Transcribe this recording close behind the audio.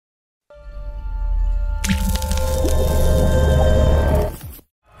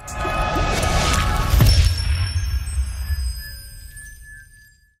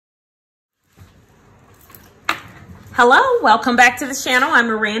Hello, welcome back to the channel. I'm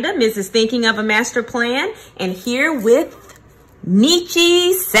Miranda, Mrs. Thinking of a Master Plan, and here with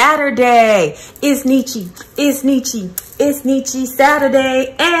Nichi Saturday. It's Nichi, it's Nichi, it's Nichi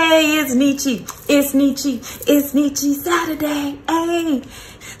Saturday. Hey, it's Nichi, it's Nichi, it's Nichi Saturday. Hey.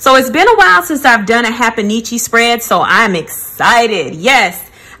 So it's been a while since I've done a Happynichi spread, so I'm excited. Yes,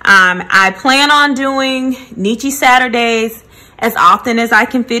 I plan on doing Nichi Saturdays as often as I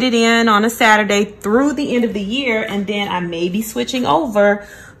can fit it in on a Saturday through the end of the year, and then I may be switching over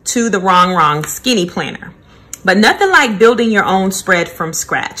to the wrong skinny planner. But nothing like building your own spread from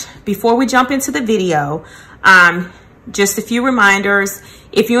scratch. Before we jump into the video, just a few reminders.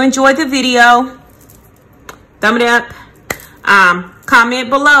 If you enjoyed the video, thumb it up. Comment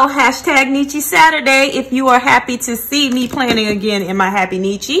below, hashtag Nichi Saturday if you are happy to see me planning again in my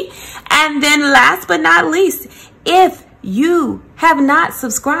Happynichi. And then last but not least, if you have not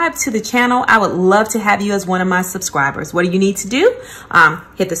subscribed to the channel, I would love to have you as one of my subscribers. What do you need to do?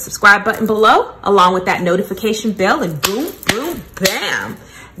 Hit the subscribe button below along with that notification bell, and boom, boom, bam.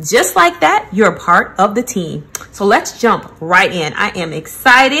 Just like that, you're a part of the team. So let's jump right in. I am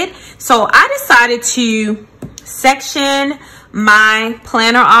excited. So I decided to section my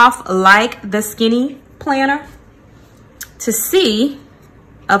planner off like the skinny planner to see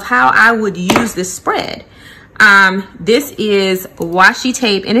of how I would use this spread. This is washi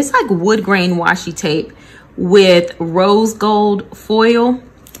tape, and it's like wood grain washi tape with rose gold foil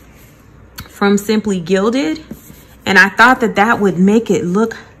from Simply Gilded. And I thought that that would make it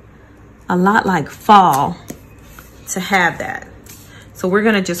look a lot like fall to have that. So we're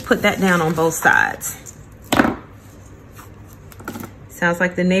gonna just put that down on both sides. Sounds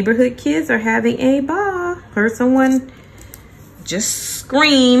like the neighborhood kids are having a ball. Heard someone just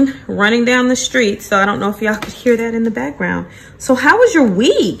scream running down the street, so I don't know if y'all could hear that in the background. So how was your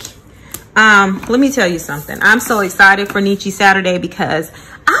week? Let me tell you something. I'm so excited for Nichi Saturday because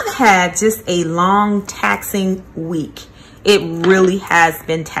I've had just a long taxing week. It really has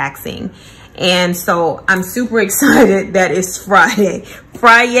been taxing, and so I'm super excited that it's Friday.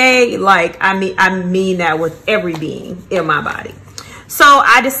 Friday, like I mean that with every being in my body. So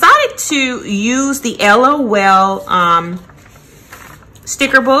I decided to use the LOL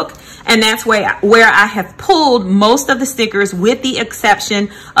sticker book, and that's where I have pulled most of the stickers, with the exception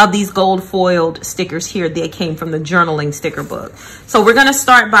of these gold foiled stickers here. They came from the journaling sticker book. So we're going to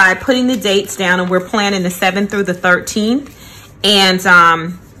start by putting the dates down, and we're planning the 7th through the 13th, and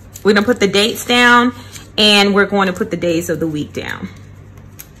we're going to put the dates down, and we're going to put the days of the week down.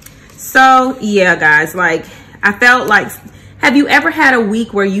 So yeah, guys, like I felt like, have you ever had a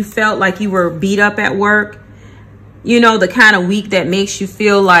week where you felt like you were beat up at work? You know, the kind of week that makes you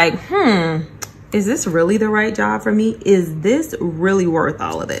feel like, is this really the right job for me? Is this really worth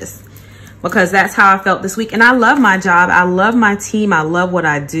all of this? Because that's how I felt this week. And I love my job. I love my team. I love what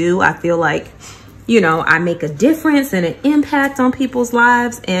I do. I feel like, you know, I make a difference and an impact on people's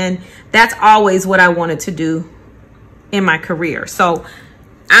lives. And that's always what I wanted to do in my career. So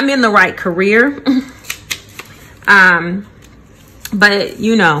I'm in the right career. But,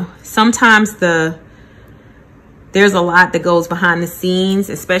 you know, sometimes there's a lot that goes behind the scenes,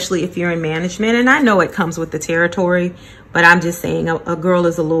 especially if you're in management. And I know it comes with the territory, but I'm just saying a girl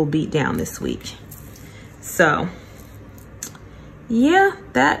is a little beat down this week. So yeah,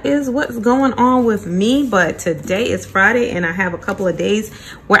 that is what's going on with me. But today is Friday, and I have a couple of days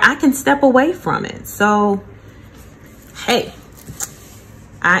where I can step away from it. So, hey,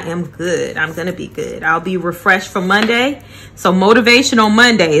 I am good. I'm going to be good. I'll be refreshed for Monday. So Motivational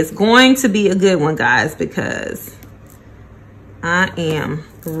Monday is going to be a good one, guys, because I am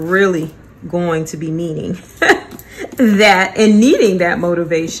really going to be meaning that and needing that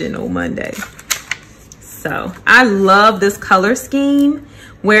Motivational Monday. So I love this color scheme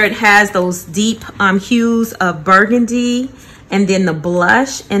where it has those deep hues of burgundy, and then the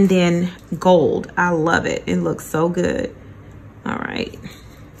blush, and then gold. I love it. It looks so good. All right.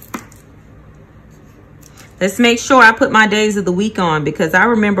 Let's make sure I put my days of the week on, because I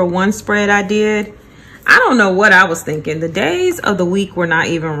remember one spread I did. I don't know what I was thinking. The days of the week were not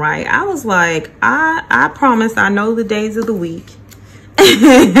even right. I was like, I promise I know the days of the week.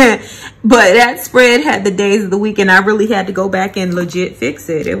 But that spread had the days of the week, and I really had to go back and legit fix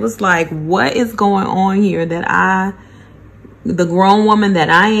it. It was like, what is going on here that the grown woman that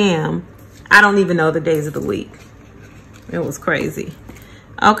I am, I don't even know the days of the week. It was crazy.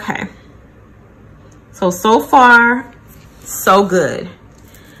 Okay. So far, so good.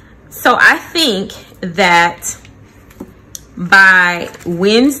 So I think that by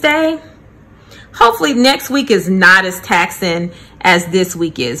Wednesday, hopefully next week is not as taxing as this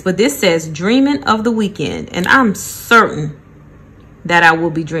week is, but this says dreaming of the weekend, and I'm certain that I will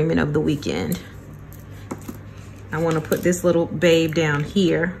be dreaming of the weekend. I want to put this little babe down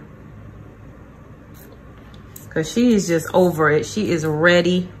here because she is just over it. She is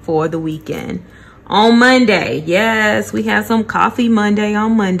ready for the weekend. On Monday, yes, we have some coffee Monday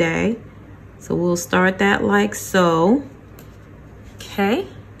on Monday. So we'll start that like so. Okay.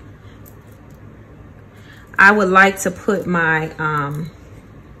 I would like to put my,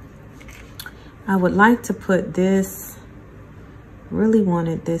 I would like to put this, really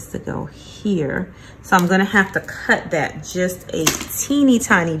wanted this to go here. So I'm gonna have to cut that just a teeny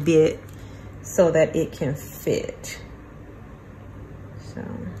tiny bit so that it can fit. So,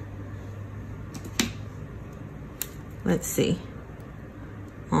 let's see.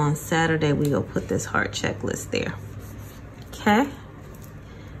 On Saturday, we go put this heart checklist there. Okay.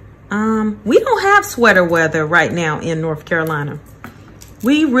 We don't have sweater weather right now in North Carolina.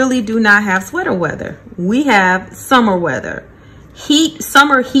 We really do not have sweater weather. We have summer weather.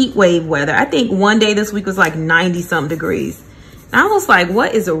 Summer heat wave weather. I think one day this week was like 90 something degrees. And I was like,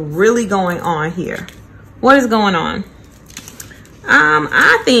 what is really going on here? What is going on?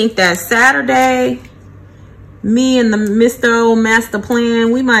 I think that Saturday, me and the Mr. Old Master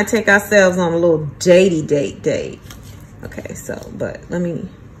Plan, we might take ourselves on a little datey date. Okay, so, but let me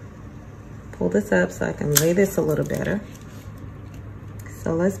pull this up so I can lay this a little better.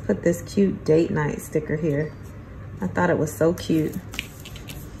 So let's put this cute date night sticker here. I thought it was so cute.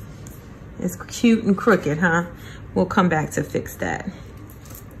 It's cute and crooked, huh? We'll come back to fix that.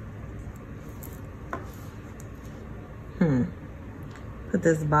 Put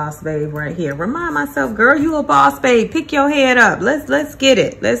this boss babe right here. Remind myself, girl, you a boss babe. Pick your head up. Let's get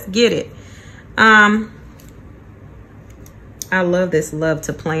it. Let's get it. I love this love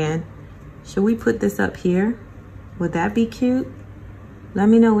to plan. Should we put this up here? Would that be cute? Let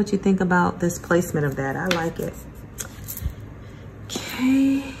me know what you think about this placement of that. I like it.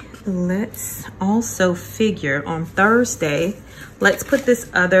 Okay, let's also figure on Thursday. Let's put this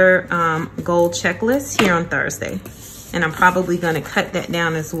other goal checklist here on Thursday. And I'm probably gonna cut that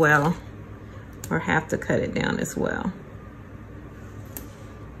down as well, or have to cut it down as well.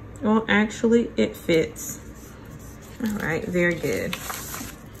 Well, actually it fits. All right, very good.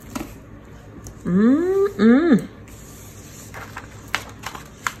 I'm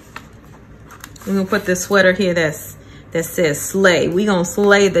gonna put this sweater here that says slay. We gonna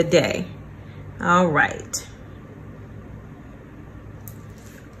slay the day. All right.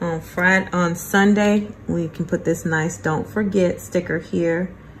 On Sunday, we can put this nice don't forget sticker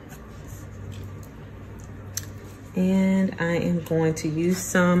here. And I am going to use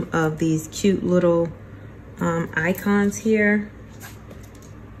some of these cute little icons here.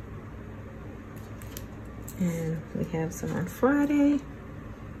 And we have some on Friday.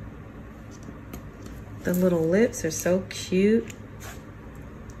 The little lips are so cute.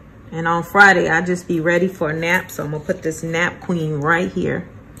 And on Friday, I just be ready for a nap. So I'm gonna put this nap queen right here.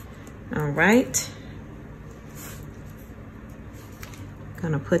 All right.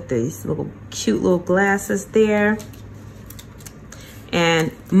 Gonna put these little cute little glasses there.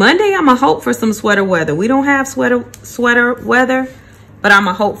 And Monday, I'm gonna hope for some sweater weather. We don't have sweater weather, but I'm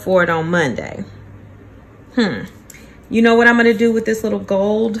gonna hope for it on Monday. You know what I'm gonna do with this little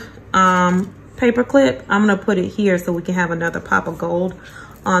gold paper clip? I'm gonna put it here so we can have another pop of gold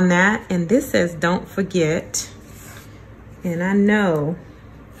on that. And this says don't forget. And I know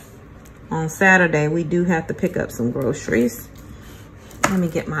on Saturday we do have to pick up some groceries. Let me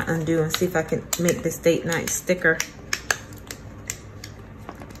get my undo and see if I can make this date night sticker.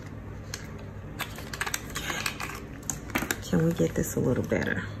 Can we get this a little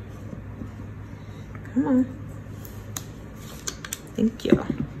better? Come on. Thank you.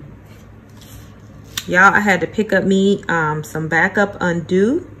 Y'all, I had to pick up me some backup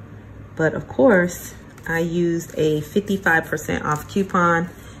undo, but of course I used a 55% off coupon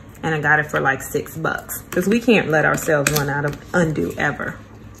and I got it for like $6 because we can't let ourselves run out of undo ever.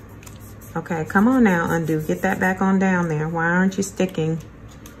 Okay, come on now, undo. Get that back on down there. Why aren't you sticking?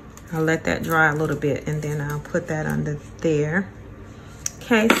 I'll let that dry a little bit and then I'll put that under there.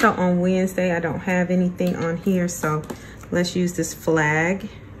 Okay, so on Wednesday, I don't have anything on here, so let's use this flag.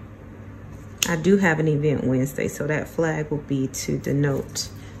 I do have an event Wednesday, so that flag will be to denote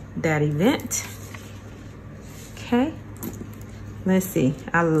that event. Okay, let's see.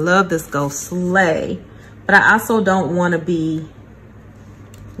 I love this go slay, but I also don't want to be,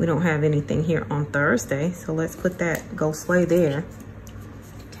 we don't have anything here on Thursday, so let's put that go slay there.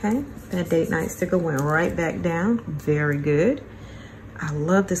 Okay, that date night sticker went right back down. Very good. I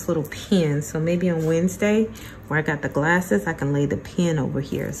love this little pen. So maybe on Wednesday, where I got the glasses, I can lay the pen over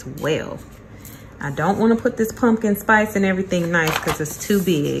here as well. I don't want to put this pumpkin spice and everything nice because it's too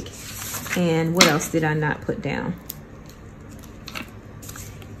big. And what else did I not put down?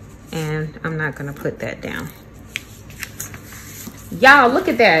 And I'm not going to put that down. Y'all, look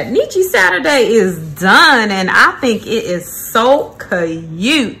at that. Nichi Saturday is done, and I think it is so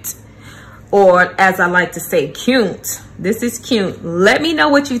cute. Or as I like to say, cute. This is cute. Let me know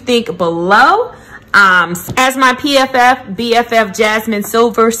what you think below. As my BFF Jazmin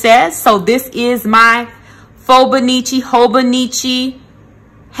Silver says, so this is my Fauxbonichi, hobonichi,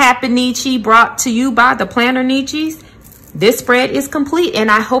 Happynichi brought to you by the Planner Nichis. This spread is complete,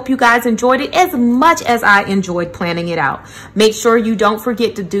 and I hope you guys enjoyed it as much as I enjoyed planning it out. Make sure you don't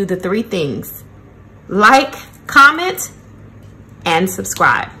forget to do the 3 things. Like, comment, and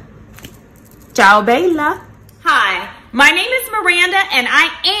subscribe. Ciao, Bella. Hi, my name is Miranda, and I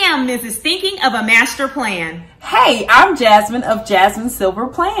am Mrs. Thinking of a Master Plan. Hey, I'm Jazmin of Jazmin Silver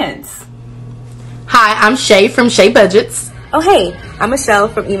Plans. Hi, I'm Shay from Shay Budgets. Oh, hey, I'm Michelle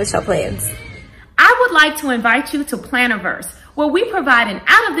from Michelle Plans. I would like to invite you to Plannerverse, where we provide an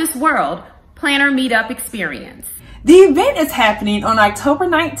out-of-this-world planner meetup experience. The event is happening on October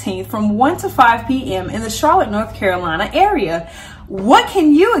 19th from 1 to 5 p.m. in the Charlotte, North Carolina area. What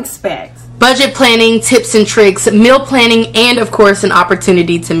can you expect? Budget planning, tips and tricks, meal planning, and of course an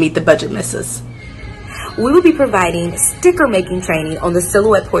opportunity to meet the budget misses. We will be providing sticker making training on the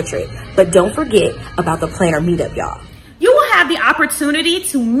silhouette portrait, but don't forget about the planner meetup, y'all. You will have the opportunity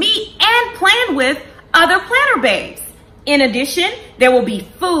to meet and plan with other planner babes. In addition, there will be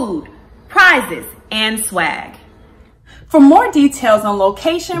food, prizes, and swag. For more details on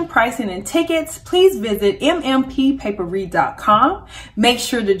location, pricing, and tickets, please visit mmpppaperread.com. Make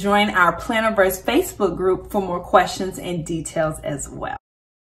sure to join our Plannerverse Facebook group for more questions and details as well.